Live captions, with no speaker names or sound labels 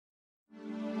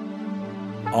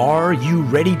Are you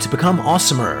ready to become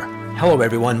awesomer? Hello,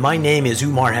 everyone. My name is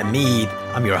Umar Hamid.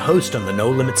 I'm your host on the No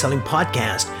Limit Selling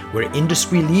podcast, where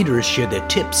industry leaders share their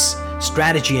tips,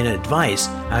 strategy, and advice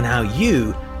on how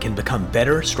you can become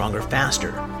better, stronger,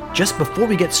 faster. Just before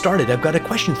we get started, I've got a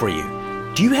question for you.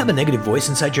 Do you have a negative voice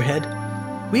inside your head?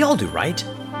 We all do, right?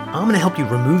 I'm going to help you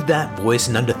remove that voice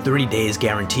in under 30 days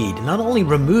guaranteed. Not only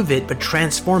remove it, but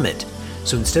transform it.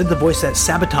 So instead of the voice that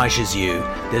sabotages you,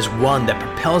 there's one that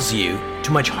propels you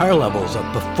to much higher levels of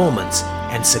performance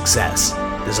and success.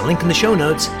 There's a link in the show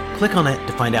notes. Click on it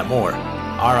to find out more.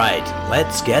 All right,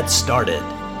 let's get started.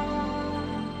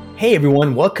 Hey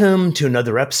everyone, welcome to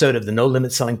another episode of the No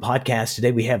Limit Selling podcast.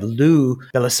 Today we have Lou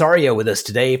Belisario with us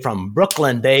today from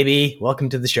Brooklyn, baby. Welcome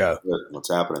to the show. Good.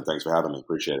 What's happening? Thanks for having me.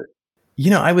 Appreciate it. You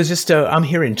know, I'm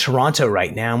here in Toronto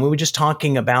right now, and we were just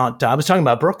talking about, I was talking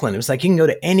about Brooklyn. It was like you can go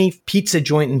to any pizza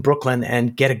joint in Brooklyn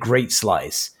and get a great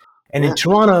slice. And in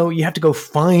Toronto, you have to go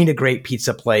find a great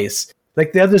pizza place.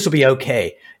 Like the others will be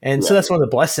okay. And so that's one of the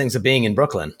blessings of being in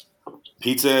Brooklyn.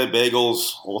 Pizza,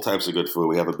 bagels, all types of good food.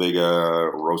 We have a big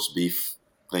roast beef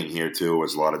thing here too.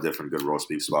 There's a lot of different good roast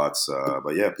beef spots.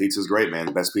 But yeah, pizza's great, man.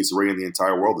 The best pizzeria in the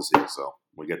entire world is here. So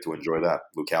we get to enjoy that.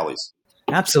 Lucali's.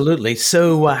 Absolutely.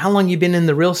 So how long you been in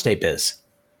the real estate biz?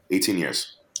 18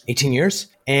 years. 18 years.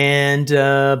 And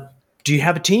do you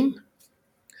have a team?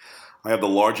 I have the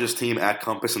largest team at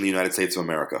Compass in the United States of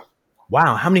America.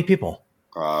 Wow. How many people?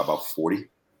 About 40.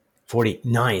 40.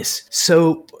 Nice.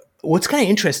 So what's kind of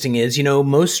interesting is, you know,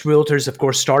 most realtors, of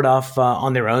course, start off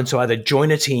on their own. So either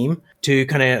join a team to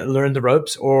kind of learn the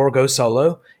ropes or go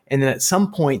solo. And then at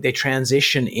some point they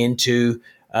transition into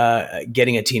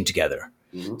getting a team together.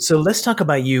 Mm-hmm. So let's talk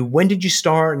about you. When did you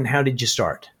start and how did you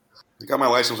start? I got my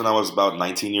license when I was about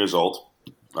 19 years old.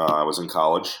 I was in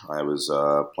college. I was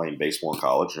playing baseball in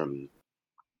college, and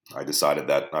I decided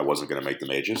that I wasn't going to make the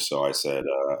majors. So I said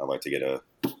I'd like to get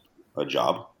a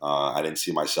job. I didn't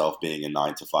see myself being a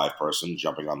 9-to-5 person,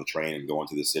 jumping on the train and going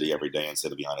to the city every day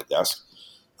instead of behind a desk.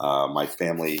 My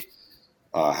family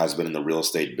has been in the real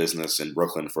estate business in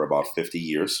Brooklyn for about 50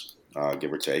 years,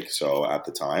 give or take. So at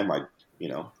the time, I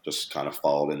just kind of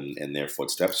followed in their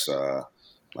footsteps.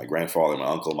 My grandfather, my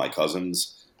uncle, my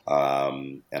cousins,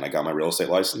 and I got my real estate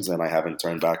license, and I haven't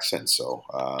turned back since. So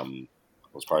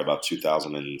it was probably about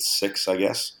 2006, I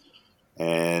guess.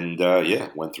 And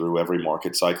went through every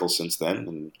market cycle since then,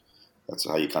 and that's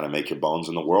how you kind of make your bones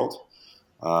in the world.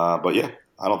 But yeah,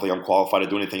 I don't think I'm qualified to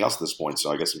do anything else at this point,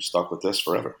 so I guess I'm stuck with this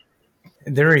forever.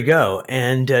 There you go.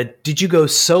 And did you go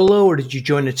solo or did you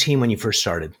join a team when you first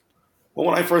started? Well,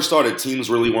 when I first started, teams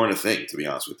really weren't a thing, to be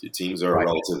honest with you. Teams are a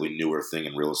relatively newer thing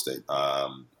in real estate.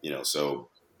 So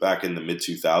back in the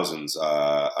mid-2000s,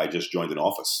 I just joined an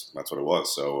office. That's what it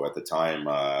was. So at the time,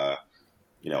 I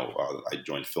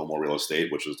joined Fillmore Real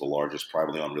Estate, which was the largest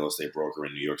privately owned real estate broker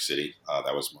in New York City.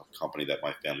 That was a company that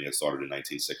my family had started in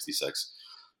 1966.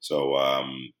 So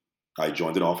I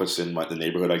joined an office in the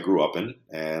neighborhood I grew up in,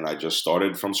 and I just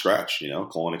started from scratch,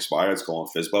 calling expireds, calling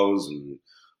FSBOs, and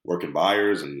working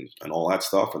buyers and all that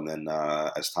stuff. And then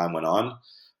as time went on,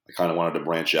 I kind of wanted to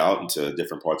branch out into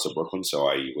different parts of Brooklyn. So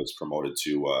I was promoted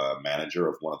to manager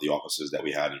of one of the offices that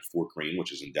we had in Fort Greene,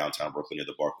 which is in downtown Brooklyn near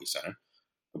the Barclays Center.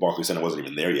 The Barclays Center wasn't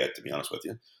even there yet, to be honest with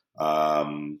you.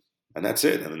 And that's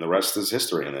it. And then the rest is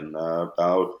history. And then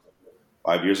about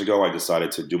 5 years ago, I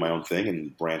decided to do my own thing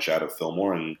and branch out of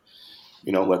Fillmore and,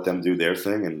 let them do their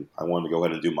thing. And I wanted to go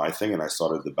ahead and do my thing. And I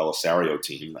started the Belisario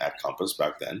team at Compass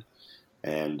back then.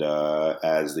 And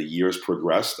as the years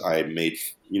progressed, I made,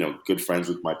 good friends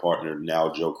with my partner,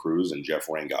 now Joe Cruz and Jeff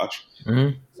Rangach.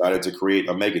 Mm-hmm. Decided to create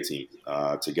a mega team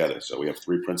together. So we have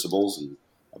 3 principals and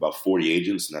about 40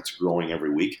 agents, and that's growing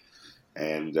every week.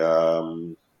 And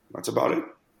that's about it.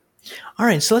 All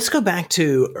right. So let's go back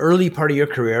to early part of your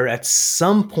career. At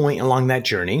some point along that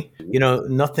journey,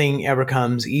 nothing ever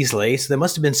comes easily. So there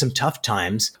must have been some tough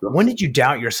times. Sure. When did you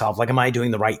doubt yourself? Like, am I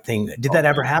doing the right thing? Did that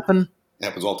ever happen? It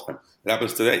happens all the time. It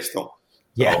happens today still.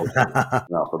 Yeah.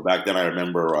 So, but back then I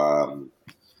remember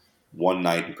one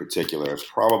night in particular. It's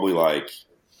probably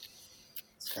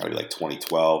it's got to be like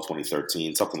 2012,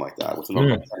 2013, something like that. Within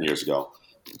 10 years ago.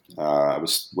 I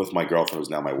was with my girlfriend,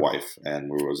 who's now my wife, and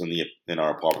we was in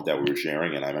our apartment that we were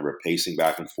sharing. And I remember pacing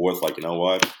back and forth, like, you know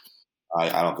what?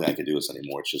 I don't think I can do this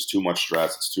anymore. It's just too much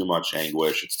stress. It's too much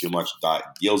anguish. It's too much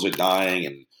deals are dying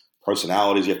and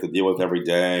personalities you have to deal with every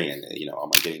day. And,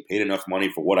 am I getting paid enough money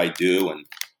for what I do? And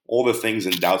all the things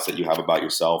and doubts that you have about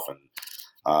yourself. And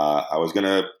I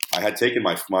had taken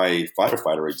my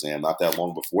firefighter exam not that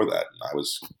long before that. And I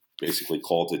was basically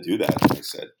called to do that. And I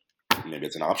said, maybe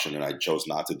it's an option. And I chose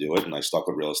not to do it. And I stuck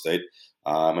with real estate.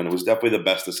 And it was definitely the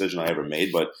best decision I ever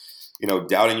made. But,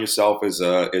 doubting yourself is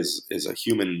a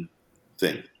human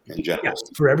thing in general. Yeah,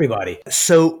 for everybody.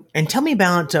 So, and tell me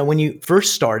about when you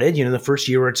first started, the first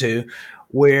year or two,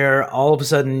 where all of a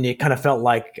sudden it kind of felt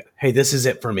like, hey, this is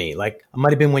it for me. Like it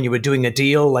might have been when you were doing a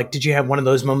deal. Like, did you have one of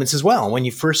those moments as well when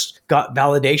you first got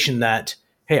validation that,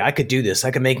 hey, I could do this.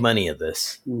 I could make money at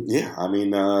this? Yeah. I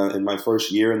mean, in my first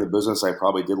year in the business, I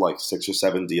probably did like 6 or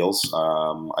 7 deals.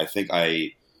 I think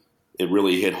it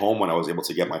really hit home when I was able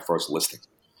to get my first listing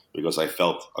because I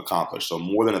felt accomplished. So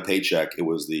more than a paycheck, it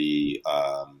was the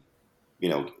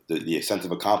sense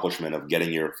of accomplishment of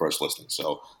getting your first listing.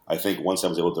 So I think once I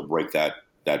was able to break that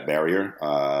barrier,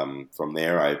 from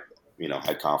there, I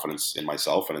had confidence in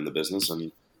myself and in the business,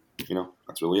 and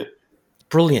that's really it.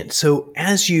 Brilliant. So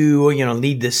as you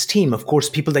lead this team, of course,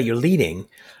 people that you're leading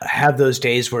have those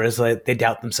days where it's like they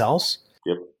doubt themselves.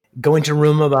 Yep. Go into a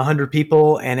room of 100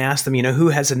 people and ask them, who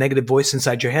has a negative voice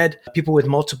inside your head? People with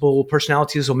multiple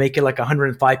personalities will make it like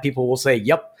 105 people will say,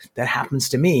 yep, that happens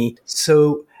to me.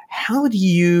 So how do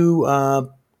you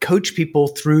coach people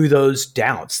through those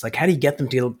doubts? Like, how do you get them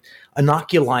to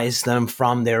inoculate them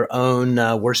from their own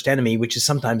worst enemy, which is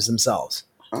sometimes themselves?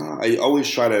 I always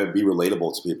try to be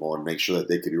relatable to people and make sure that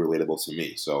they can be relatable to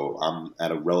me. So I'm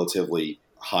at a relatively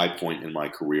high point in my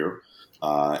career,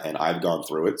 and I've gone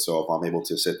through it. So if I'm able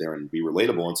to sit there and be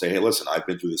relatable and say, hey, listen, I've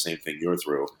been through the same thing you're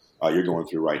going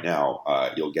through right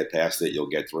now. You'll get past it. You'll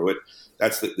get through it.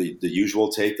 That's the usual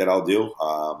take that I'll do.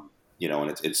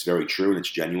 And it's very true and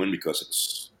it's genuine because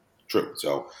it's true.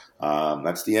 So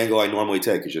that's the angle I normally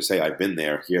take is just say, I've been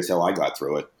there. Here's how I got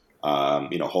through it.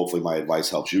 Hopefully my advice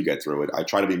helps you get through it. I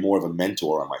try to be more of a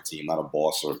mentor on my team, not a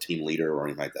boss or a team leader or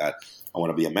anything like that. I want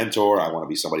to be a mentor. I want to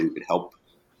be somebody who could help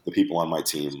the people on my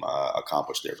team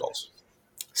accomplish their goals.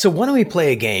 So why don't we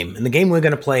play a game? And the game we're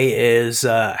going to play is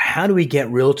how do we get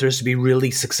realtors to be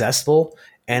really successful?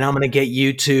 And I'm going to get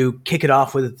you to kick it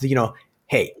off with,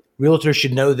 hey, realtors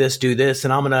should know this, do this.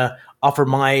 And I'm going to offer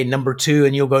my number 2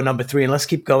 and you'll go number 3. And let's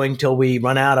keep going till we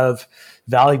run out of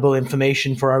valuable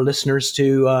information for our listeners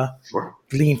to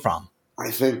glean from.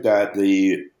 I think that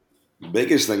the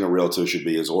biggest thing a realtor should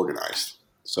be is organized.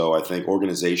 So I think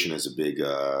organization is a big,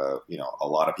 a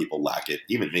lot of people lack it.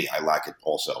 Even me, I lack it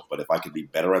also. But if I could be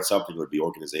better at something, it would be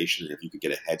organization. And if you could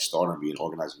get a head start on being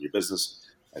organized in your business,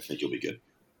 I think you'll be good.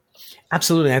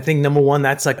 Absolutely. I think number 1,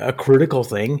 that's like a critical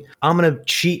thing. I'm going to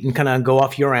cheat and kind of go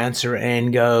off your answer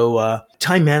and go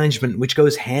time management, which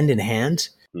goes hand in hand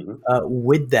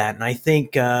with that. And I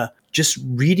think just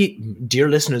read it, dear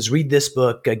listeners, read this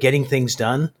book, Getting Things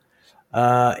Done,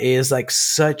 is like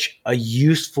such a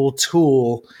useful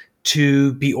tool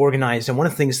to be organized. And one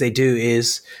of the things they do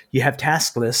is you have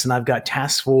task lists, and I've got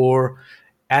tasks for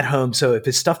at home. So if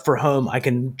it's stuff for home, I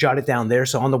can jot it down there.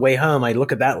 So on the way home, I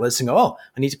look at that list and go, oh,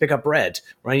 I need to pick up bread,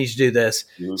 or I need to do this.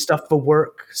 Stuff for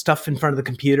work, stuff in front of the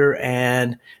computer.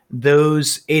 And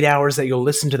those 8 hours that you'll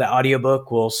listen to the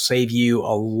audiobook will save you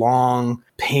a long,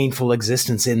 painful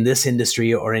existence in this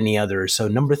industry or any other. So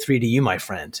number 3 to you, my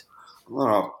friend.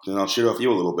 Well, I'll shoot off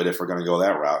you a little bit if we're going to go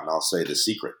that route, and I'll say The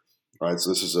Secret. Right.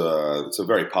 So this is it's a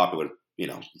very popular,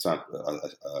 it's not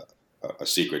a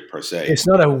secret per se. It's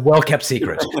not a well-kept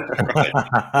secret. Right.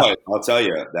 But I'll tell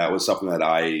you, that was something that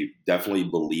I definitely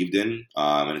believed in.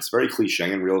 And it's very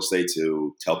cliche in real estate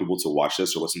to tell people to watch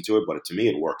this or listen to it, but to me,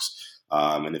 it works.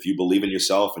 And if you believe in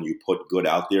yourself and you put good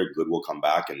out there, good will come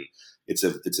back. And it's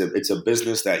a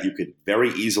business that you could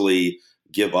very easily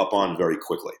give up on very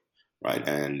quickly. Right.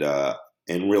 And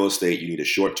in real estate, you need a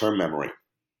short-term memory.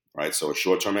 Right. So a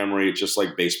short-term memory, just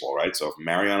like baseball. Right. So if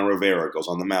Mariano Rivera goes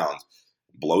on the mound,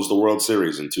 blows the World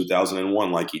Series in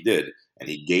 2001 like he did, and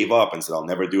he gave up and said, I'll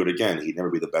never do it again, he'd never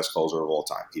be the best closer of all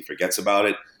time. He forgets about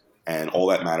it, and all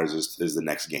that matters is the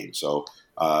next game. So,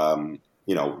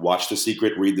 watch The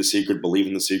Secret, read The Secret, believe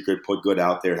in The Secret, put good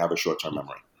out there, have a short-term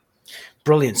memory.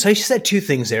 Brilliant. So you said 2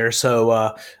 things there.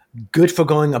 So good for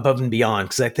going above and beyond,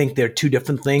 because I think they're 2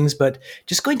 different things. But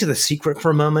just going to The Secret for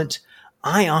a moment,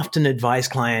 I often advise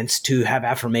clients to have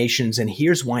affirmations, and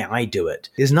here's why I do it.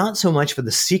 It's not so much for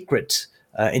the secret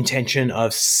intention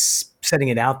of setting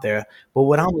it out there. But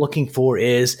what I'm looking for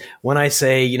is when I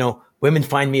say, women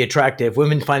find me attractive,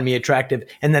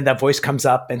 and then that voice comes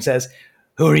up and says,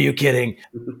 who are you kidding?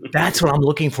 That's what I'm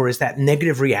looking for, is that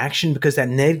negative reaction, because that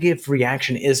negative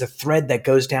reaction is a thread that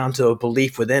goes down to a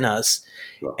belief within us.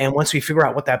 Sure. And once we figure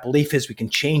out what that belief is, we can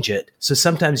change it. So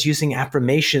sometimes using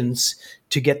affirmations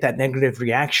to get that negative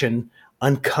reaction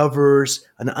uncovers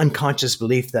an unconscious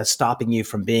belief that's stopping you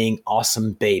from being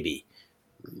awesome, baby.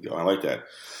 I like that.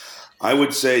 I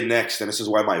would say next, and this is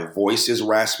why my voice is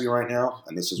raspy right now,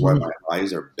 and this is why my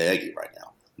eyes are baggy right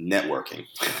now, networking.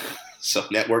 So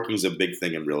networking is a big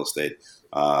thing in real estate.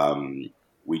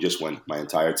 We just went, my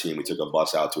entire team, we took a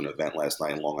bus out to an event last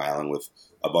night in Long Island with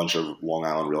a bunch of Long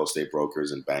Island real estate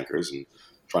brokers and bankers and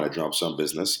trying to drum up some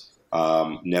business.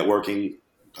 Networking,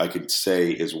 I could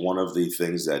say, is one of the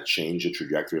things that changed the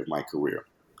trajectory of my career.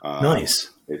 Nice.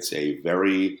 It's a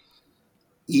very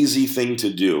easy thing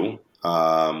to do,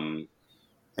 and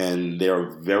they're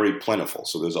very plentiful.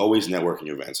 So there's always networking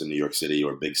events in New York City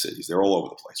or big cities. They're all over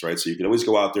the place, right? So you can always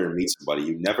go out there and meet somebody.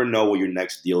 You never know where your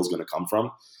next deal is going to come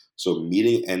from. So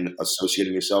meeting and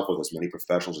associating yourself with as many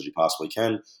professionals as you possibly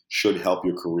can should help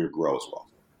your career grow as well.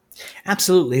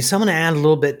 Absolutely. So I'm going to add a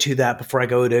little bit to that before I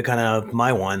go to kind of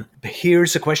my one. But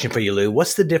here's a question for you, Lou.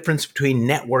 What's the difference between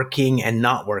networking and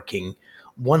not working?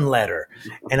 One letter.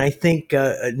 And I think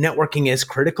networking is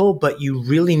critical, but you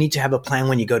really need to have a plan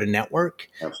when you go to network.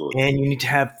 Absolutely. And you need to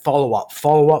have follow-up.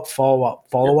 If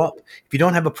you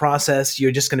don't have a process,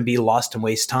 you're just going to be lost and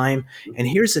waste time. And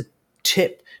here's a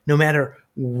tip. No matter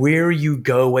where you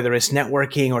go, whether it's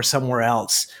networking or somewhere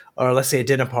else, or let's say a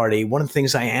dinner party, one of the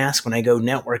things I ask when I go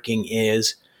networking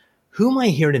is, who am I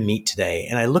here to meet today?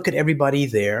 And I look at everybody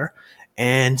there,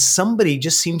 and somebody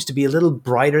just seems to be a little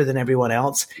brighter than everyone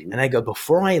else. And I go,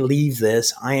 before I leave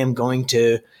this, I am going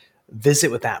to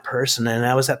visit with that person. And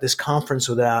I was at this conference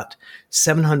with about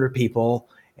 700 people,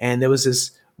 and there was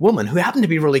this woman who happened to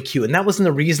be really cute. And that wasn't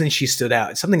the reason she stood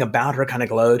out. Something about her kind of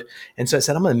glowed. And so I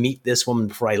said, I'm going to meet this woman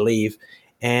before I leave.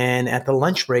 And at the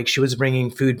lunch break, she was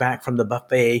bringing food back from the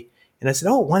buffet. And I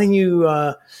said, oh, why don't you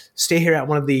stay here at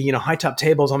one of the high top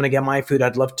tables? I'm going to get my food.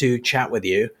 I'd love to chat with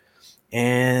you.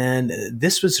 And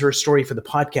this was her story for the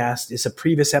podcast. It's a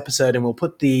previous episode, and we'll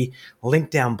put the link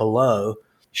down below.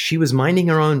 She was minding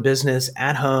her own business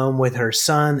at home with her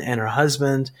son and her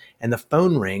husband, and the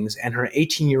phone rings, and her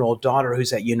 18-year-old daughter,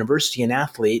 who's at university, an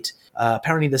athlete,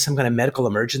 apparently there's some kind of medical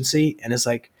emergency, and it's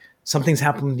like, something's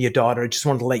happened with your daughter. I just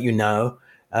wanted to let you know.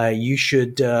 You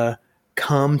should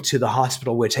come to the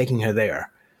hospital. We're taking her there.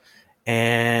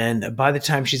 And by the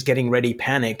time she's getting ready,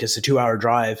 panicked, it's a 2-hour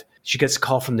drive, she gets a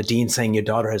call from the dean saying your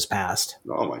daughter has passed.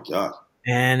 Oh, my God.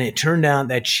 And it turned out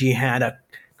that she had a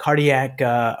cardiac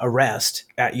arrest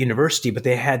at university, but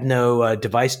they had no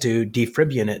device to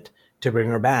defibrillate it to bring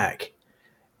her back.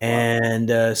 And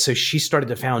so she started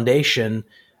the foundation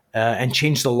and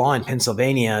changed the law in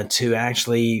Pennsylvania to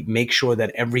actually make sure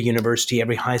that every university,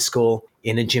 every high school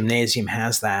in a gymnasium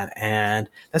has that. And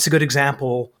that's a good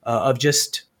example of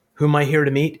just who am I here to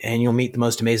meet? And you'll meet the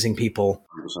most amazing people.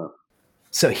 100%.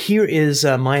 So here is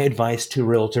my advice to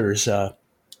realtors.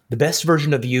 The best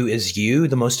version of you is you,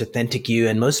 the most authentic you.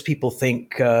 And most people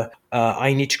think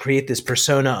I need to create this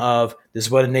persona of this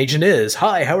is what an agent is.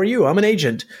 Hi, how are you? I'm an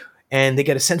agent. And they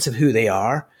get a sense of who they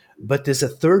are. But there's a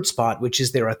third spot, which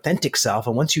is their authentic self.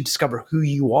 And once you discover who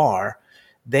you are,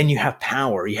 then you have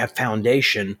power, you have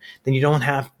foundation. Then you don't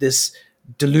have this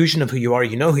delusion of who you are.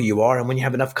 You know who you are. And when you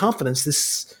have enough confidence, this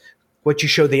is what you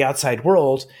show the outside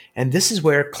world. And this is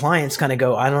where clients kind of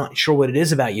go, I'm not sure what it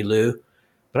is about you, Lou,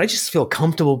 but I just feel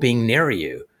comfortable being near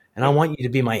you. And I want you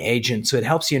to be my agent. So it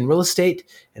helps you in real estate,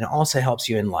 and it also helps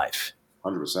you in life.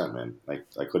 100%, man.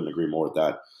 I couldn't agree more with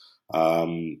that.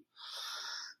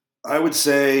 I would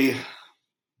say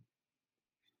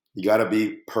you got to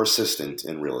be persistent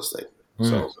in real estate.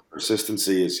 So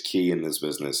persistency is key in this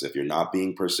business. If you're not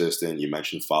being persistent, you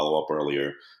mentioned follow-up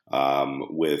earlier,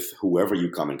 with whoever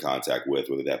you come in contact with,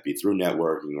 whether that be through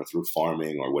networking or through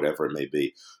farming or whatever it may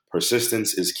be,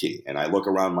 persistence is key. And I look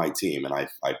around my team and I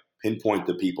pinpoint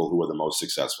the people who are the most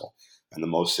successful. And the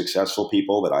most successful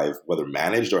people that I've whether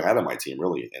managed or had on my team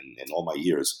really in all my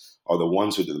years are the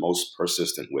ones who are the most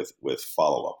persistent with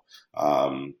follow-up.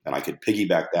 And I could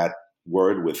piggyback that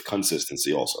word with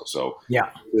consistency also. So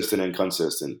yeah, consistent and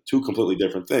consistent, two completely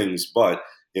different things, but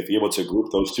if you're able to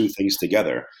group those two things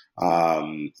together,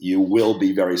 you will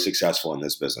be very successful in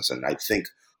this business. And I think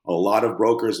a lot of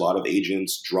brokers, a lot of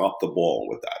agents drop the ball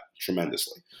with that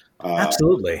tremendously.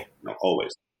 Absolutely.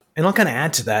 Always. And I'll kind of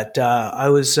add to that. I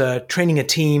was training a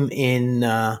team in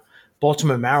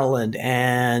Baltimore, Maryland,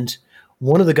 and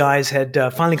one of the guys had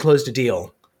finally closed a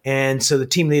deal. And so the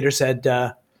team leader said,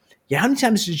 yeah, how many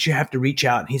times did you have to reach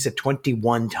out? And he said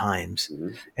 21 times.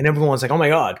 Mm-hmm. And everyone was like, oh my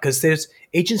God, because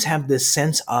agents have this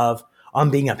sense of, I'm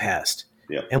being a pest.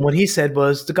 Yep. And what he said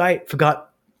was the guy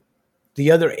forgot the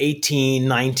other 18,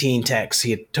 19 texts.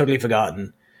 He had totally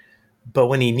forgotten. But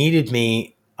when he needed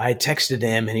me, I had texted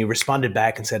him and he responded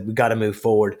back and said, we got to move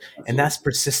forward. Absolutely. And that's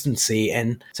persistency.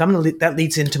 And so that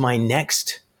leads into my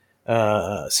next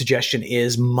suggestion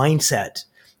is mindset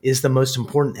is the most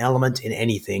important element in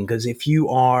anything. Because if you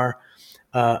are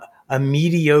a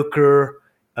mediocre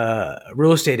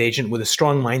real estate agent with a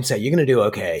strong mindset, you're going to do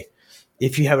okay.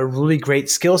 If you have a really great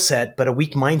skill set but a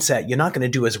weak mindset, you're not going to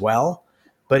do as well.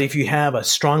 But if you have a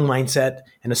strong mindset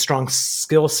and a strong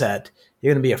skill set,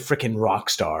 you're going to be a freaking rock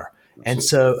star. Absolutely. And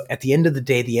so at the end of the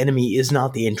day, the enemy is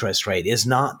not the interest rate, is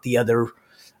not the other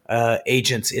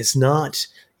agents, is not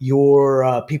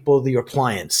your people, your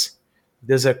clients.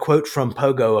 There's a quote from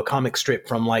Pogo, a comic strip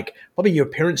from like probably your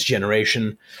parents'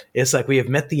 generation. It's like, we have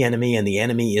met the enemy and the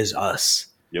enemy is us.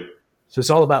 Yep. So it's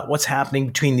all about what's happening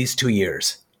between these 2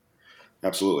 years.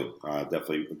 Absolutely.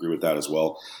 Definitely agree with that as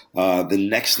well. The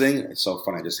next thing, it's so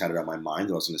funny, I just had it on my mind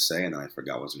what I was going to say, and then I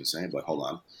forgot what I was going to say, but hold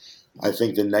on. I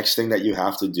think the next thing that you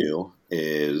have to do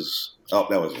is,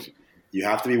 you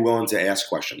have to be willing to ask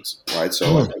questions, right?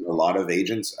 So I think a lot of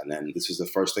agents, and then this is the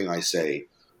first thing I say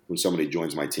when somebody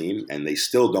joins my team, and they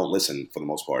still don't listen for the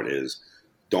most part, is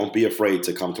don't be afraid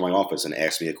to come to my office and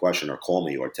ask me a question or call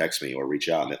me or text me or reach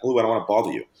out. And, I don't want to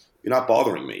bother you. You're not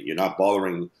bothering me. You're not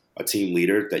bothering a team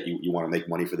leader that you want to make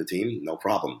money for the team. No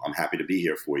problem. I'm happy to be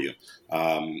here for you.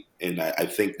 And I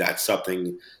think that's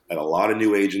something that a lot of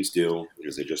new agents do,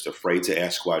 is they're just afraid to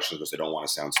ask questions because they don't want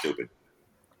to sound stupid.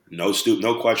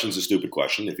 No question's a stupid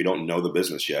question. If you don't know the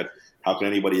business yet, how can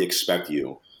anybody expect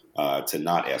you to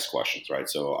not ask questions, right?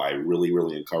 So I really,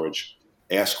 really encourage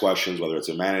ask questions, whether it's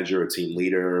a manager, a team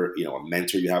leader, a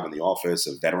mentor you have in the office,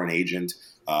 a veteran agent.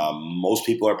 Most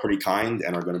people are pretty kind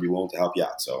and are going to be willing to help you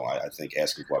out. So I think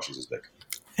asking questions is big.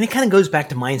 And it kind of goes back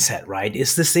to mindset, right?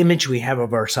 It's this image we have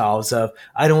of ourselves of,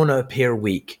 I don't want to appear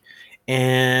weak.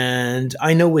 And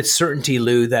I know with certainty,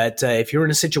 Lou, that if you're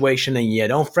in a situation and you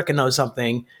don't frickin' know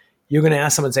something, you're going to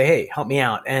ask someone, say, hey, help me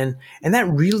out. And that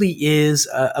really is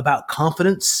about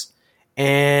confidence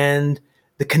and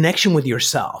the connection with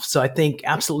yourself. So I think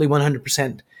absolutely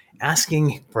 100%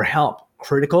 asking for help,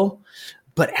 critical,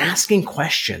 but asking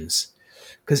questions,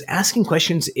 because asking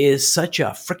questions is such a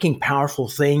freaking powerful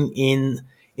thing in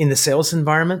the sales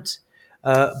environment.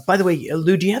 By the way,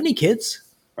 Lou, do you have any kids?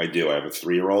 I do. I have a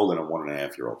 3-year-old and a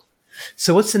 1.5-year-old.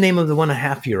 So what's the name of the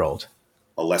 1.5-year-old?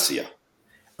 Alessia.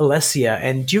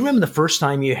 And do you remember the first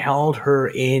time you held her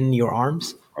in your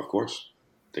arms? Of course.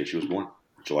 The day she was born,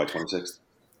 July 26th.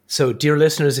 So, dear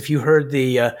listeners, if you heard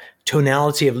the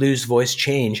tonality of Lou's voice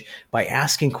change, by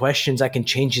asking questions, I can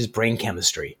change his brain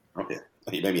chemistry. Okay.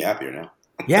 You made me happier now.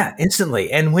 Yeah,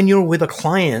 instantly. And when you're with a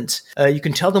client, you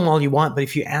can tell them all you want, but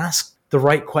if you ask the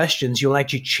right questions, you'll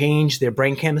actually change their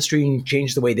brain chemistry and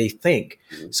change the way they think.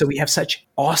 Mm-hmm. So we have such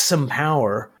awesome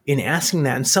power in asking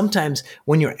that. And sometimes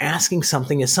when you're asking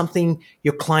something, is something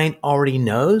your client already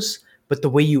knows, but the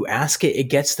way you ask it, it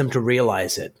gets them to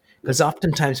realize it. Because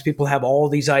oftentimes people have all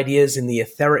these ideas in the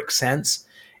etheric sense,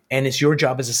 and it's your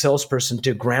job as a salesperson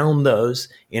to ground those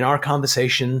in our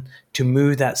conversation to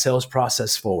move that sales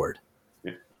process forward.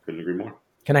 Yeah, couldn't agree more.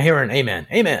 Can I hear an amen?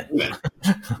 Amen.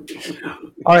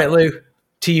 All right, Lou,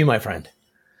 to you, my friend.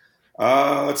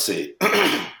 Let's see.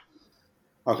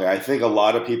 Okay, I think a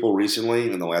lot of people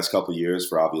recently, in the last couple of years,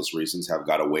 for obvious reasons, have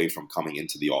got away from coming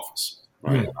into the office.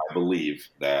 Right? I believe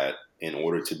that in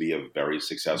order to be a very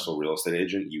successful real estate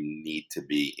agent, you need to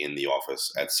be in the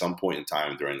office at some point in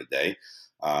time during the day.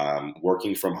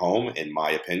 Working from home, in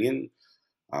my opinion,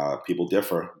 people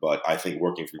differ, but I think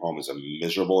working from home is a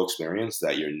miserable experience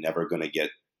that you're never going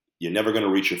to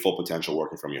reach your full potential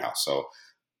working from your house. So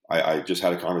I just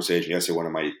had a conversation yesterday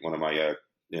with one of my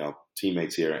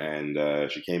teammates here,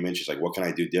 and she came in. She's like, "What can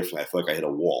I do differently? I feel like I hit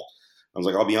a wall." I was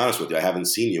like, "I'll be honest with you. I haven't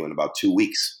seen you in about 2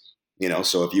 weeks.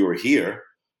 So if you were here,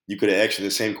 you could have asked me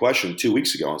the same question 2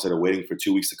 weeks ago instead of waiting for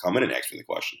 2 weeks to come in and ask me the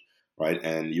question, right?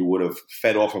 And you would have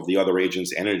fed off of the other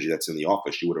agent's energy that's in the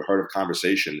office. You would have heard of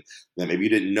conversation that maybe you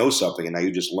didn't know something and now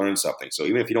you just learned something. So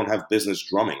even if you don't have business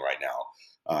drumming right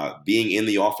now, being in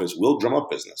the office will drum up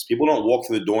business. People don't walk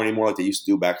through the door anymore like they used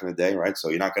to do back in the day, right? So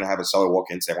you're not going to have a seller walk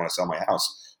in and say, "I want to sell my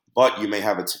house." But you may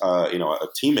have a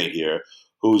teammate here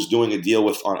who's doing a deal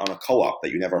on a co-op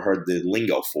that you never heard the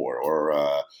lingo for, or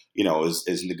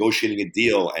is negotiating a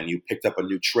deal and you picked up a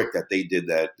new trick that they did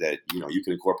that you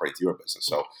can incorporate to your business.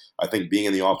 So I think being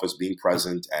in the office, being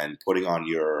present, and putting on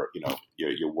your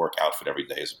work outfit every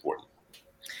day is important.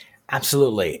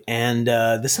 Absolutely. And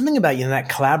there's something about that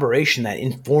collaboration, that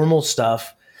informal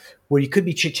stuff where you could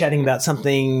be chit-chatting about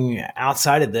something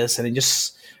outside of this, and it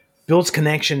just builds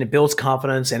connection, it builds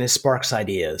confidence, and it sparks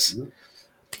ideas. Mm-hmm.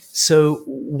 So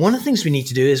one of the things we need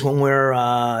to do is when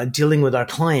we're dealing with our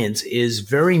clients is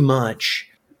very much,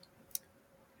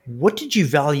 what did you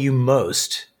value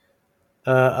most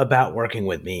about working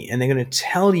with me? And they're going to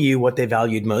tell you what they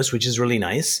valued most, which is really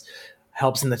nice,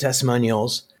 helps in the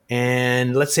testimonials.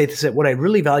 And let's say that what I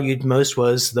really valued most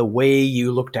was the way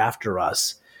you looked after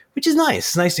us, which is nice.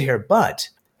 It's nice to hear. But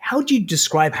how do you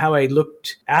describe how I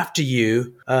looked after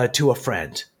you to a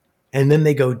friend? And then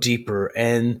they go deeper.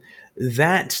 And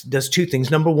that does two things.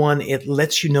 Number one, it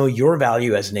lets you know your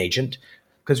value as an agent,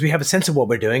 because we have a sense of what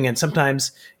we're doing. And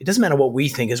sometimes it doesn't matter what we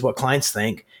think, is what clients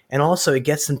think. And also it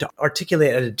gets them to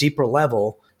articulate at a deeper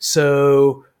level.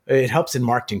 So it helps in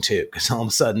marketing too, because all of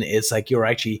a sudden it's like you're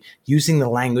actually using the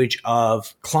language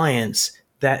of clients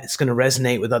that's going to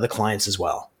resonate with other clients as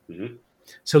well. Mm-hmm.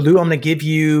 So Lou, I'm going to give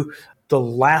you the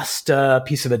last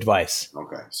piece of advice.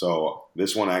 Okay. So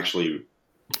this one actually,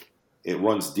 it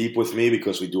runs deep with me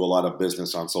because we do a lot of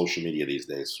business on social media these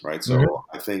days, right? So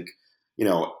I think,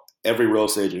 every real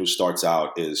estate agent who starts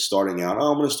out is starting out,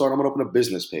 I'm going to open a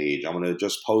business page. I'm going to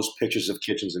just post pictures of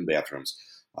kitchens and bathrooms.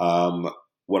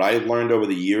 What I've learned over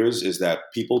the years is that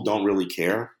people don't really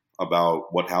care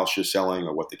about what house you're selling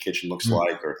or what the kitchen looks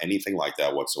like or anything like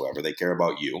that whatsoever. They care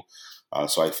about you.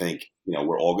 So I think,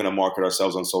 we're all going to market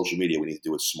ourselves on social media. We need to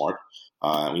do it smart.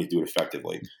 We need to do it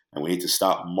effectively. And we need to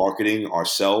stop marketing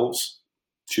ourselves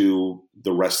to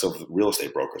the rest of the real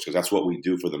estate brokers, because that's what we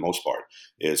do for the most part,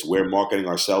 is we're marketing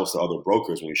ourselves to other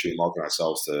brokers when we should be marketing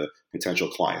ourselves to potential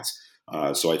clients.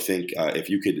 So I think if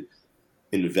you could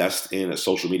invest in a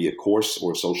social media course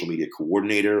or a social media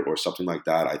coordinator or something like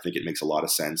that, I think it makes a lot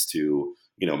of sense to,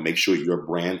 make sure your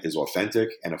brand is authentic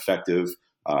and effective,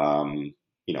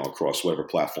 across whatever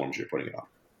platforms you're putting it on.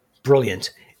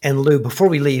 Brilliant. And Lou, before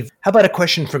we leave, how about a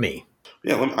question for me?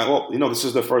 Yeah, this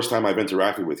is the first time I've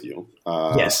interacted with you.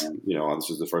 Yes. This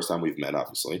is the first time we've met,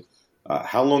 obviously.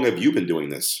 How long have you been doing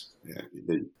this?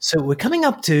 So we're coming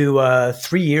up to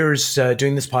 3 years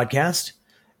doing this podcast.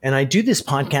 And I do this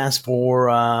podcast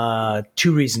for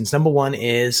two reasons. Number one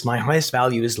is my highest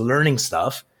value is learning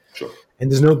stuff. Sure.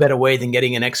 And there's no better way than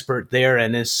getting an expert there.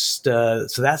 And so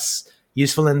that's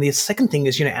useful. And the second thing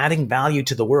is, adding value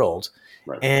to the world.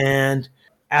 Right. And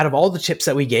out of all the tips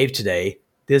that we gave today,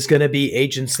 there's going to be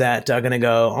agents that are going to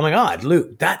go, oh my God,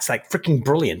 Lou, that's like freaking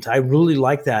brilliant. I really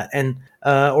like that. And,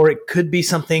 or it could be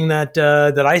something that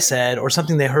I said, or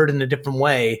something they heard in a different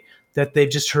way that they've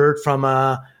just heard from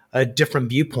a different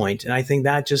viewpoint. And I think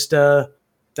that just,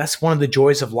 that's one of the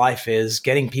joys of life, is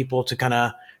getting people to kind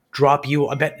of drop you.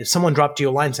 I bet if someone dropped you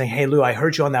a line saying, hey, Lou, I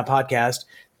heard you on that podcast.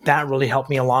 That really helped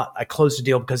me a lot. I closed the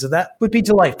deal because of that. Would be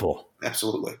delightful.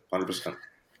 Absolutely. 100%.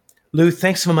 Lou,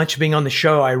 thanks so much for being on the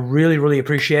show. I really, really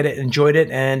appreciate it. Enjoyed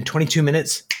it. And 22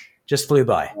 minutes just flew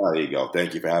by. Oh, there you go.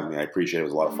 Thank you for having me. I appreciate it. It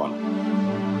was a lot of fun.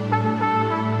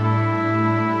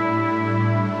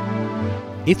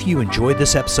 If you enjoyed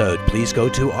this episode, please go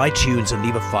to iTunes and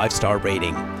leave a 5-star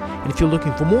rating. And if you're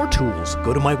looking for more tools,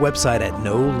 go to my website at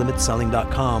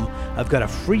nolimitselling.com. I've got a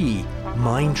free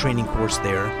mind training course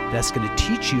there that's going to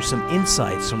teach you some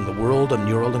insights from the world of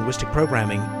neuro-linguistic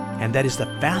programming, and that is the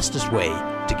fastest way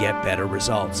to get better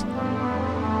results.